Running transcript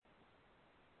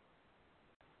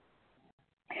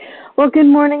Well, good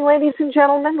morning, ladies and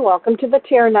gentlemen. Welcome to the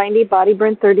TR90 Body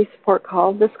Burn 30 support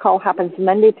call. This call happens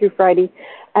Monday through Friday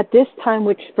at this time,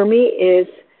 which for me is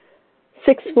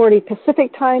 6:40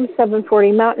 Pacific Time,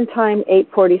 7:40 Mountain Time,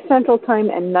 8:40 Central Time,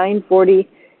 and 9:40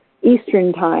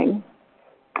 Eastern Time.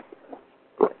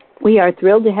 We are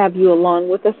thrilled to have you along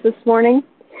with us this morning.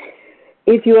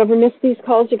 If you ever miss these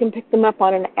calls, you can pick them up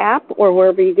on an app or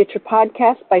wherever you get your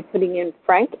podcast by putting in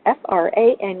Frank,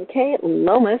 F-R-A-N-K,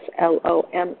 Lomas,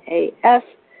 L-O-M-A-S,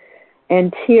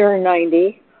 and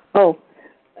TR90.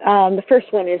 The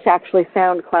first one is actually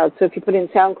SoundCloud. So if you put in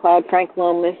SoundCloud, Frank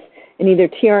Lomas, and either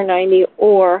TR90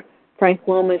 or Frank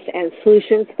Lomas and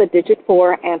Solutions, the digit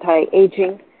 4,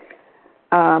 anti-aging,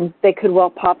 they could well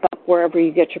pop up wherever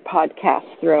you get your podcast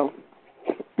through.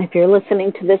 If you're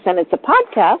listening to this and it's a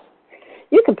podcast,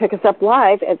 you can pick us up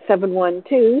live at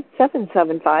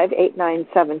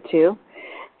 712-775-8972.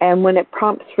 And when it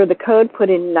prompts for the code, put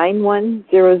in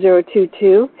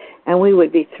 910022, and we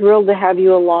would be thrilled to have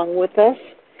you along with us.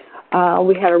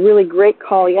 We had a really great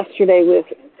call yesterday with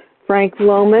Frank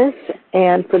Lomas.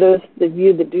 And for those of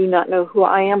you that do not know who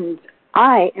I am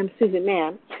Susan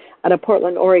Mann out of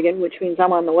Portland, Oregon, which means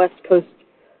I'm on the west coast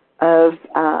of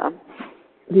the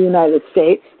United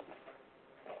States.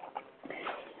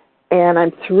 And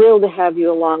I'm thrilled to have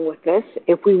you along with this.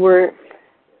 We're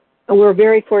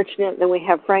very fortunate that we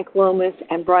have Frank Lomas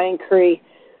and Brian Curry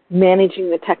managing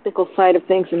the technical side of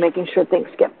things and making sure things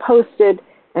get posted.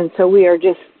 And so we are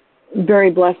just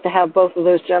very blessed to have both of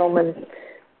those gentlemen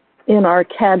in our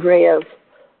cadre of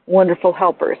wonderful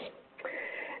helpers.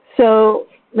 So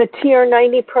the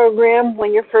TR90 program,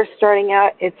 when you're first starting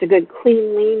out, it's a good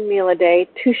clean, lean meal a day,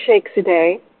 2 shakes a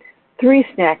day, 3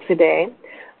 snacks a day,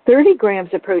 30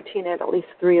 grams of protein at least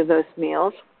 3 of those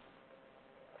meals,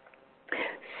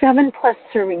 7+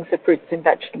 servings of fruits and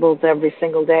vegetables every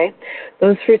single day.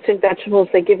 Those fruits and vegetables,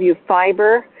 they give you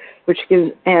fiber,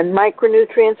 and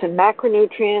micronutrients and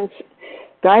macronutrients.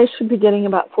 Guys should be getting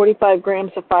about 45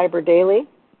 grams of fiber daily.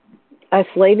 Us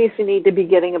ladies need to be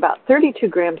getting about 32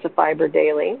 grams of fiber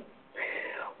daily.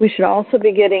 We should also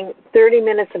be getting 30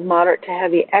 minutes of moderate to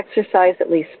heavy exercise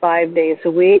at least 5 days a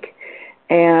week,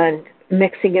 and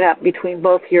mixing it up between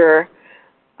both your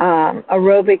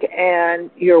aerobic and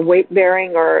your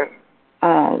weight-bearing or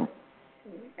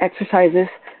exercises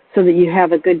so that you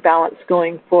have a good balance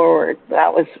going forward.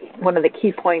 That was one of the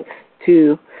key points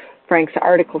to Frank's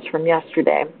articles from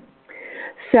yesterday.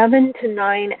 7 to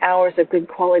 9 hours of good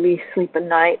quality sleep a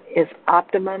night is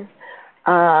optimum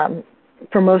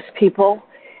for most people.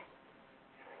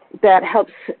 That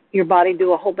helps your body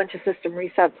do a whole bunch of system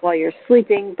resets while you're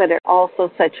sleeping, but it also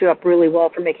sets you up really well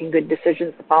for making good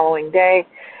decisions the following day.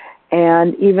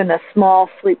 And even a small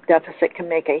sleep deficit can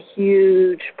make a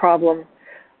huge problem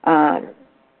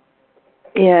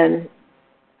in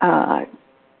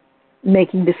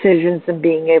making decisions and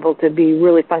being able to be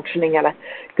really functioning at a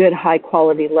good,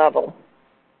 high-quality level.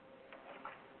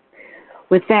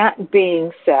 With that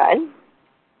being said,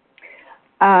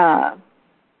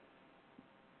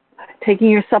 taking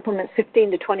your supplements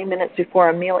 15 to 20 minutes before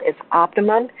a meal is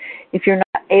optimum. If you're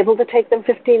not able to take them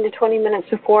 15 to 20 minutes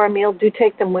before a meal, do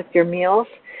take them with your meals.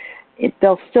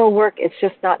 They'll still work. It's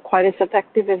just not quite as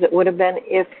effective as it would have been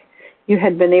if you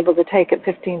had been able to take it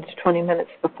 15 to 20 minutes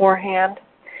beforehand.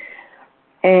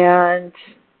 And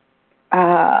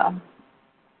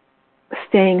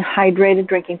staying hydrated,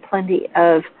 drinking plenty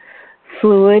of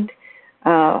fluid.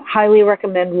 Highly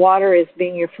recommend water as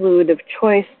being your fluid of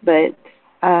choice, but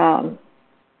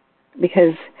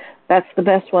because that's the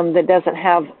best one that doesn't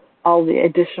have all the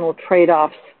additional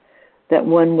trade-offs that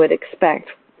one would expect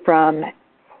from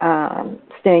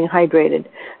staying hydrated.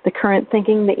 The current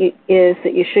thinking is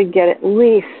that you should get at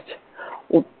least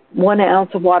 1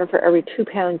 ounce of water for every 2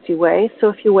 pounds you weigh. So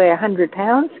if you weigh 100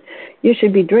 pounds, you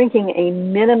should be drinking a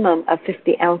minimum of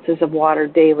 50 ounces of water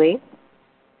daily.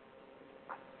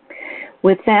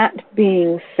 With that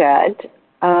being said,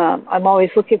 I'm always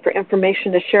looking for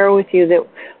information to share with you that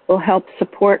will help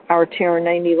support our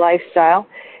TR90 lifestyle.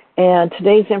 And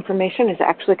today's information is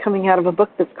actually coming out of a book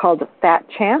that's called Fat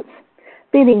Chance,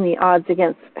 Beating the Odds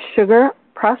Against Sugar,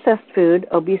 Processed Food,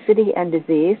 Obesity, and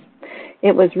Disease.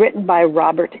 It was written by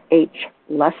Robert H.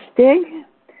 Lustig,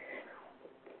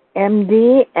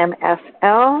 MD,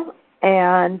 MSL,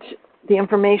 and the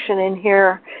information in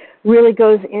here really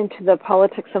goes into the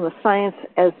politics and the science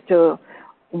as to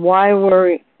why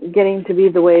we're getting to be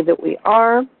the way that we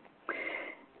are.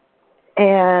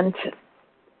 And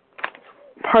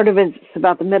part of it's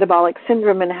about the metabolic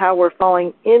syndrome and how we're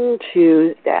falling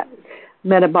into that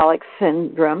metabolic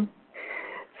syndrome.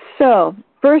 So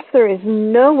First, there is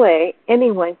no way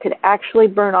anyone could actually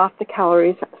burn off the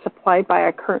calories supplied by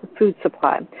our current food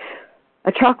supply.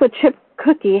 A chocolate chip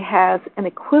cookie has an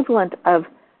equivalent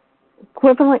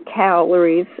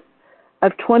calories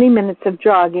of 20 minutes of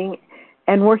jogging,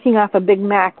 and working off a Big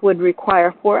Mac would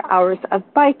require 4 hours of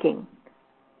biking.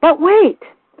 But wait!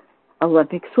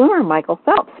 Olympic swimmer Michael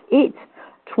Phelps eats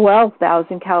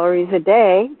 12,000 calories a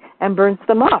day and burns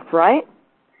them off, right?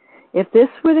 If this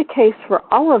were the case for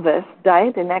all of us,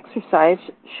 diet and exercise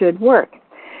should work.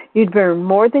 You'd burn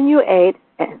more than you ate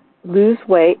and lose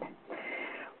weight.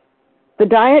 The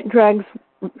diet drugs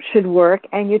should work,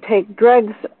 and you take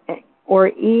drugs or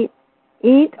eat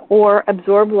or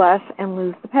absorb less and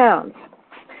lose the pounds.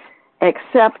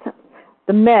 Except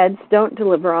the meds don't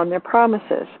deliver on their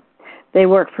promises. They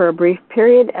work for a brief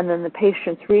period, and then the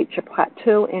patients reach a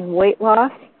plateau in weight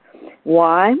loss.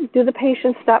 Why do the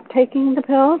patients stop taking the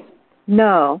pills?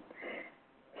 No.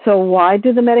 So why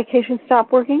do the medications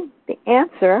stop working? The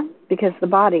answer, because the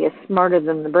body is smarter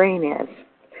than the brain is.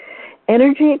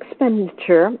 Energy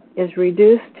expenditure is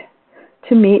reduced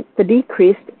to meet the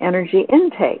decreased energy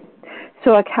intake.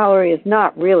 So a calorie is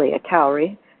not really a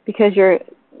calorie because your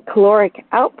caloric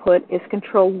output is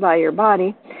controlled by your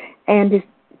body and is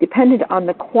dependent on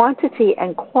the quantity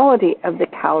and quality of the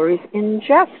calories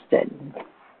ingested.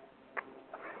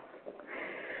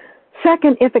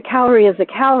 Second, if a calorie is a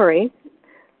calorie,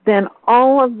 then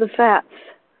all of the fats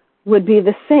would be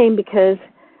the same because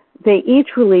they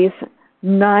each release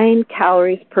 9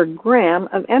 calories per gram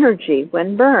of energy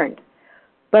when burned.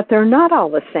 But they're not all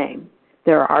the same.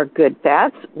 There are good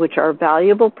fats, which are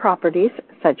valuable properties,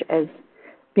 such as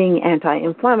being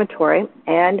anti-inflammatory,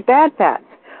 and bad fats,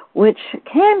 which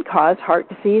can cause heart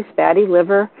disease, fatty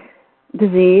liver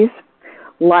disease.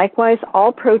 Likewise,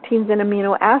 all proteins and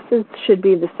amino acids should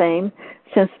be the same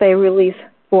since they release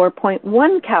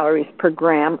 4.1 calories per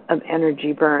gram of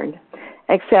energy burned,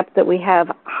 except that we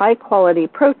have high-quality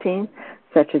protein,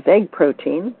 such as egg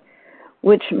protein,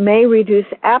 which may reduce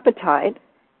appetite,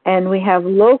 and we have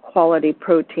low-quality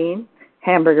protein,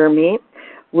 hamburger meat,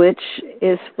 which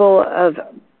is full of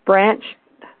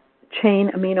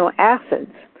branched-chain amino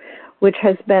acids, which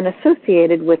has been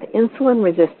associated with insulin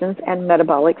resistance and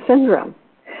metabolic syndrome.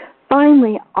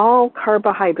 Finally, all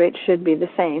carbohydrates should be the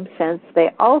same since they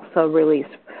also release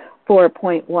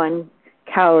 4.1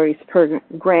 calories per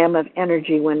gram of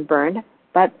energy when burned,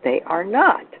 but they are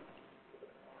not.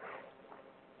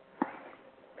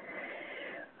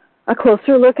 A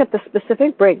closer look at the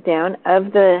specific breakdown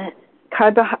of the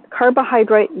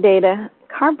carbohydrate data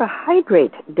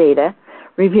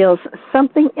reveals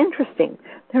something interesting.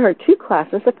 There are 2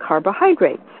 classes of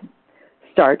carbohydrates,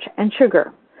 starch and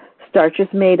sugar. Starch is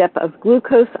made up of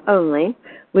glucose only,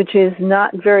 which is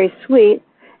not very sweet,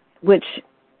 which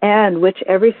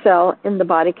every cell in the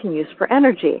body can use for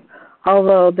energy.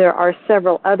 Although there are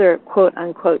several other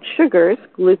quote-unquote sugars,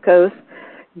 glucose,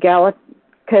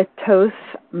 galactose,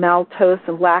 maltose,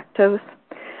 and lactose.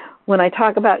 When I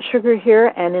talk about sugar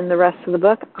here and in the rest of the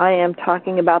book, I am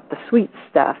talking about the sweet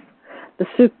stuff, the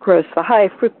sucrose, the high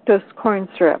fructose corn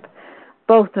syrup,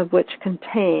 both of which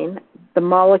contain the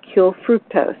molecule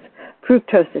fructose.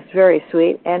 Fructose is very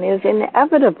sweet and is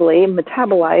inevitably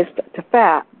metabolized to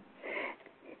fat.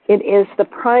 It is the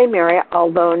primary,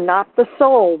 although not the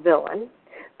sole villain,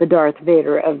 the Darth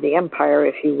Vader of the empire,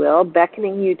 if you will,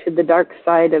 beckoning you to the dark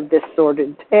side of this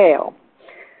sordid tale.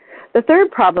 The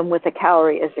third problem with a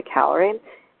calorie is a calorie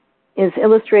is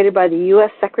illustrated by the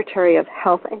U.S. Secretary of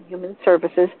Health and Human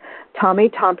Services, Tommy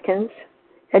Tompkins'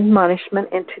 admonishment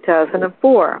in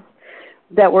 2004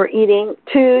 that we're eating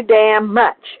too damn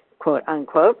much, quote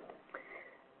unquote,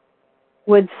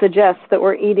 would suggest that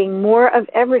we're eating more of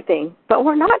everything, but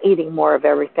we're not eating more of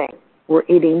everything. We're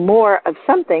eating more of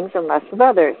some things and less of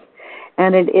others.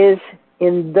 And it is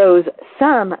in those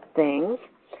some things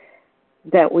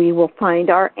that we will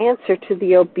find our answer to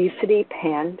the obesity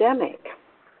pandemic.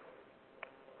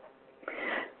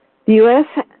 The U.S.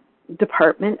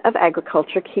 Department of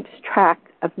Agriculture keeps track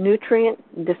of nutrient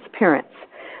disappearance.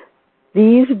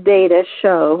 These data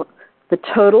show the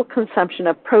total consumption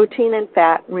of protein and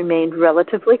fat remained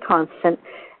relatively constant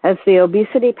as the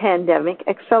obesity pandemic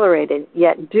accelerated,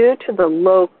 yet due to the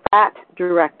low-fat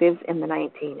directives in the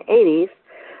 1980s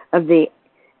of the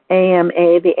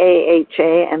AMA, the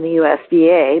AHA, and the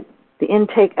USDA, the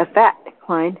intake of fat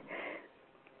declined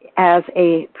as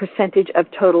a percentage of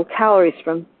total calories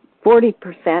from 40%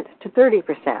 to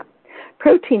 30%.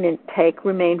 Protein intake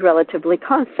remained relatively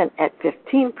constant at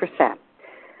 15%.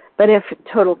 But if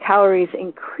total calories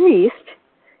increased,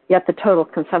 yet the total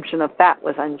consumption of fat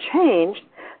was unchanged,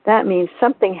 that means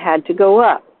something had to go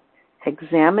up.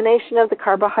 Examination of the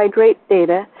carbohydrate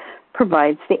data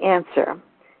provides the answer.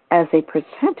 As a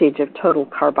percentage of total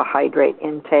carbohydrate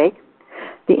intake,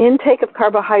 the intake of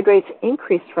carbohydrates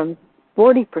increased from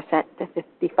 40% to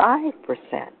 55%.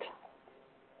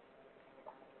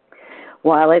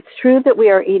 While it's true that we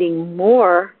are eating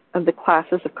more of the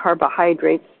classes of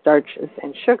carbohydrates, starches,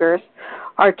 and sugars,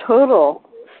 our total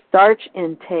starch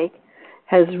intake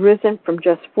has risen from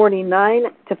just 49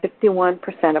 to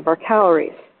 51% of our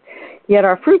calories. Yet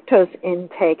our fructose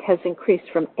intake has increased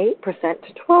from 8%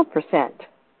 to 12%,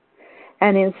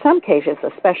 and in some cases,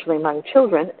 especially among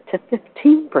children, to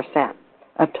 15%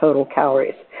 of total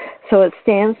calories. So it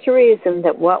stands to reason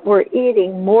that what we're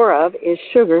eating more of is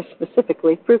sugar,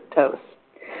 specifically fructose.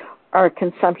 Our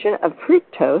consumption of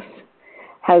fructose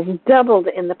has doubled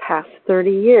in the past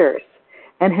 30 years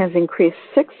and has increased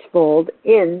sixfold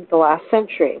in the last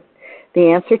century.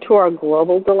 The answer to our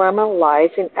global dilemma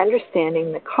lies in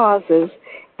understanding the causes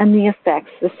and the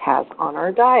effects this has on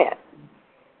our diet.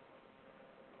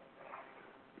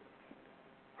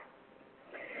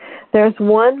 There's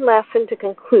one lesson to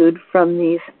conclude from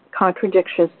these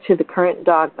contradictions to the current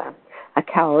dogma. A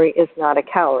calorie is not a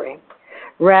calorie.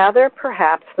 Rather,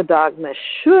 perhaps the dogma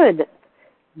should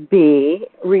be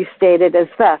restated as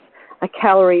thus: a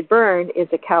calorie burned is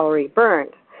a calorie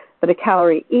burned, but a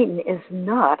calorie eaten is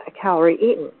not a calorie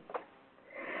eaten.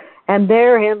 And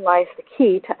therein lies the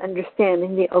key to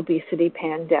understanding the obesity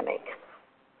pandemic.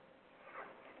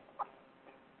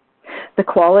 The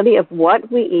quality of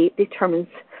what we eat determines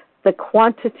the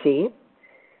quantity.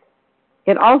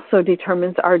 It also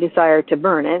determines our desire to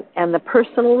burn it, and the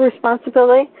personal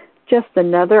responsibility, just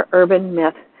another urban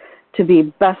myth to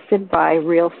be busted by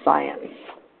real science.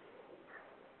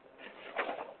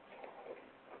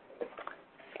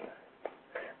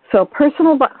 So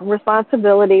personal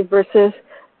responsibility versus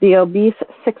the obese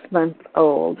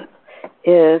 6-month-old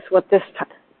is what this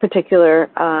particular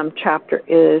chapter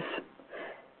is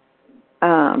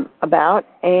about.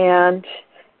 And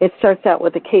it starts out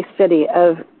with a case study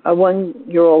of a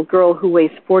 1-year-old girl who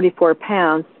weighs 44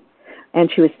 pounds, and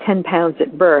she was 10 pounds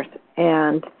at birth.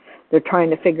 And they're trying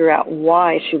to figure out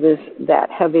why she was that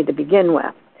heavy to begin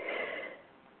with.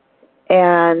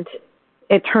 And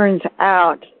it turns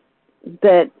out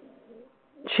that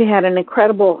she had an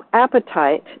incredible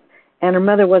appetite, and her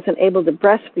mother wasn't able to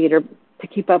breastfeed her to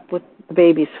keep up with the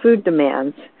baby's food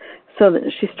demands, so that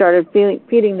she started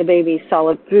feeding the baby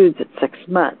solid foods at 6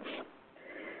 months.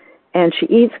 And she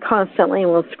eats constantly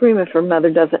and will scream if her mother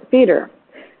doesn't feed her.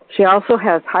 She also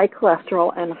has high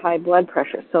cholesterol and high blood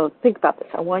pressure. So think about this,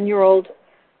 a 1-year-old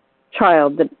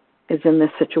child that is in this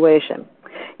situation.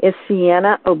 Is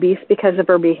Sienna obese because of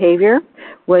her behavior?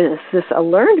 Was this a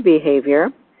learned behavior?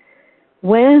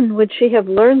 When would she have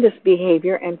learned this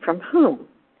behavior, and from whom?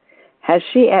 Has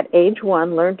she at age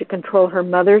 1 learned to control her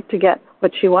mother to get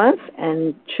what she wants,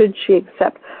 and should she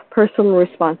accept personal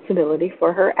responsibility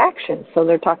for her actions? So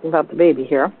they're talking about the baby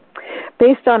here.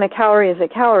 Based on a calorie is a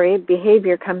calorie,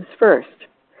 behavior comes first.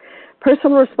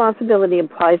 Personal responsibility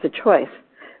implies a choice,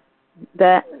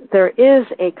 that there is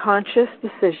a conscious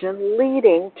decision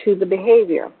leading to the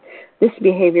behavior. This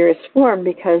behavior is formed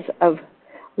because of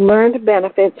learned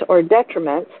benefits or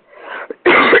detriments.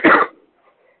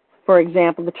 For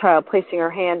example, the child placing her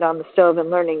hand on the stove and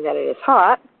learning that it is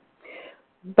hot,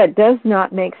 but does this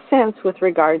make sense with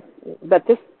regards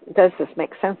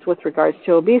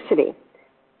to obesity?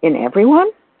 In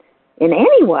everyone? In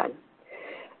anyone?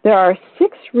 There are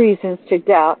 6 reasons to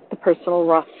doubt the personal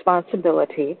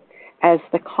responsibility as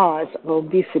the cause of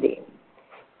obesity.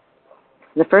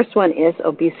 The first one is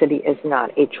obesity is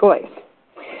not a choice.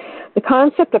 The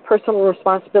concept of personal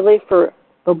responsibility for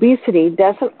obesity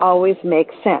doesn't always make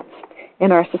sense.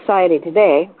 In our society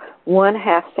today, one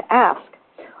has to ask,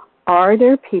 are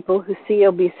there people who see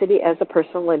obesity as a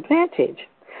personal advantage,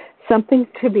 something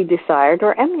to be desired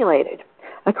or emulated?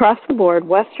 Across the board,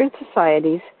 Western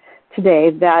societies today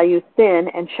value thin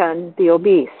and shun the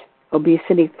obese.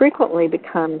 Obesity frequently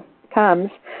comes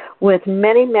with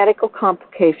many medical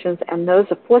complications, and those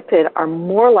afflicted are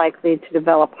more likely to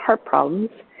develop heart problems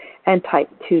and type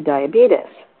 2 diabetes.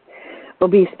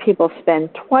 Obese people spend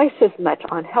twice as much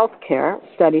on health care.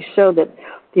 Studies show that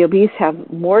the obese have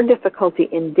more difficulty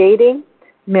in dating,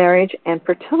 marriage, and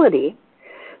fertility.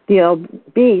 The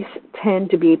obese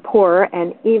tend to be poorer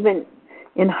and even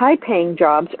in high-paying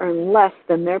jobs earn less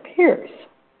than their peers.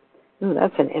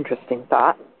 That's an interesting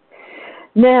thought.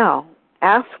 Now,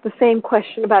 ask the same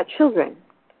question about children.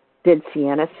 Did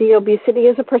Sienna see obesity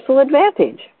as a personal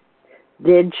advantage?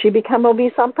 Did she become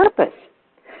obese on purpose?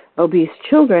 Obese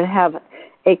children have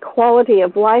a quality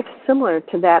of life similar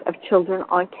to that of children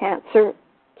on cancer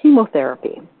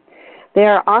chemotherapy. They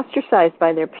are ostracized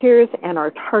by their peers and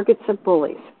are targets of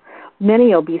bullies.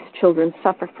 Many obese children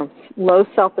suffer from low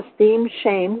self-esteem,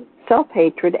 shame,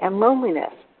 self-hatred, and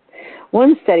loneliness.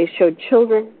 One study showed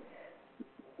children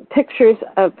pictures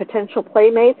of potential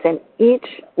playmates, and each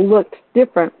looked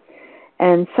different,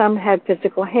 and some had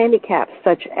physical handicaps,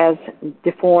 such as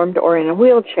deformed or in a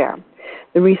wheelchair.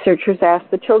 The researchers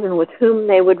asked the children with whom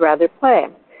they would rather play.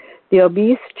 The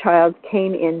obese child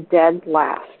came in dead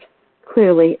last.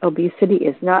 Clearly, obesity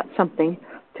is not something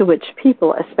to which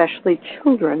people, especially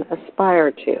children,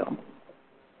 aspire to.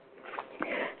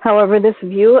 However, this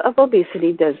view of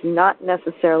obesity does not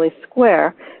necessarily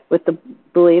square with the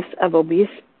beliefs of obese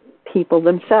people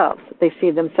themselves. They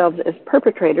see themselves as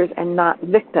perpetrators and not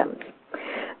victims.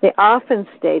 They often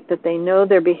state that they know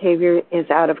their behavior is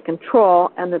out of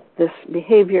control and that this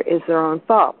behavior is their own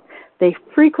fault. They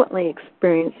frequently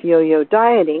experience yo-yo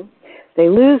dieting. They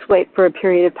lose weight for a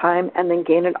period of time and then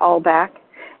gain it all back,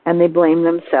 and they blame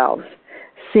themselves,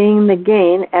 seeing the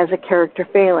gain as a character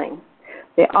failing.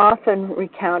 They often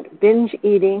recount binge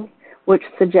eating, which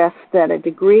suggests that a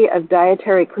degree of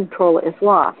dietary control is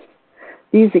lost.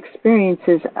 These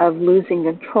experiences of losing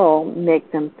control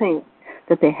make them think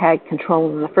that they had control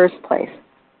in the first place.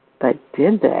 But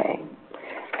did they?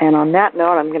 And on that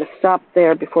note, I'm going to stop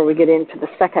there before we get into the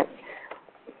second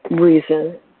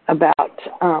reason about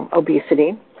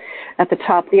obesity. At the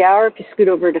top of the hour, if you scoot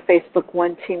over to Facebook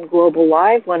One Team Global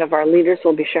Live, one of our leaders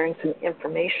will be sharing some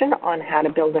information on how to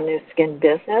build a new skin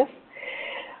business.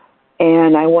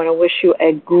 And I want to wish you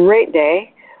a great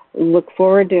day. Look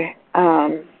forward to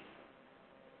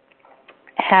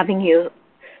having you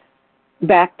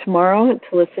back tomorrow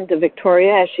to listen to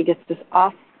Victoria as she gets us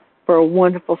off for a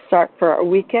wonderful start for our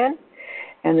weekend.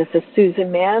 And this is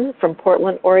Susan Mann from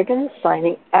Portland, Oregon,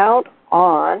 signing out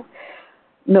on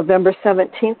November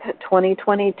 17th,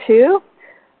 2022.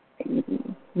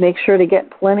 Make sure to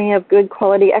get plenty of good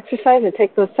quality exercise and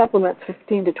take those supplements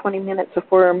 15 to 20 minutes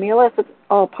before a meal if it's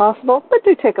all possible, but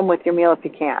do take them with your meal if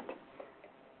you can't.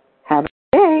 Have a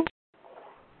good day.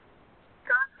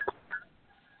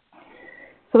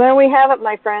 So there we have it,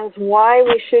 my friends, why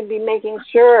we should be making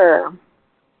sure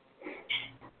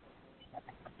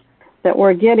that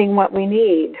we're getting what we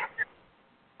need.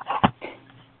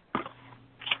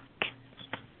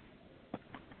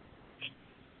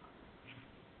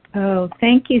 Oh,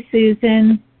 thank you,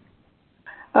 Susan.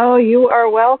 Oh, you are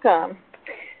welcome.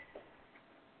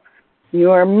 You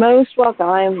are most welcome.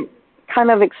 I'm kind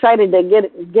of excited to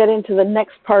get into the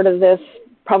next part of this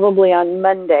probably on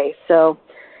Monday. So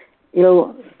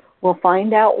we'll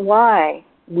find out why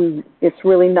it's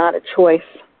really not a choice.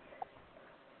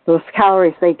 Those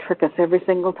calories, they trick us every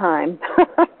single time.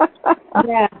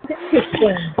 Yeah,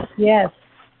 interesting. Yes.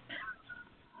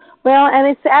 Well, and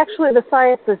it's actually the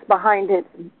science that's behind it.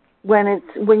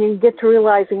 When you get to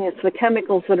realizing it's the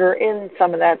chemicals that are in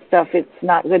some of that stuff, it's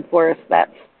not good for us.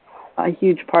 That's a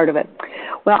huge part of it.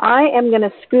 Well, I am going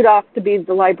to scoot off to be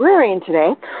the librarian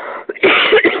today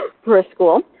for a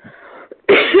school.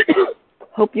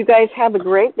 Hope you guys have a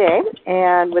great day.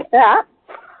 And with that,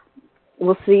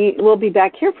 we'll be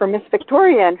back here for Miss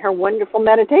Victoria and her wonderful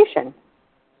meditation.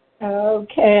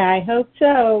 Okay, I hope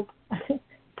so.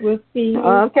 We'll see you.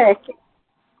 Okay.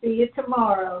 See you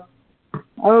tomorrow.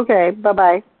 Okay,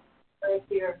 bye-bye.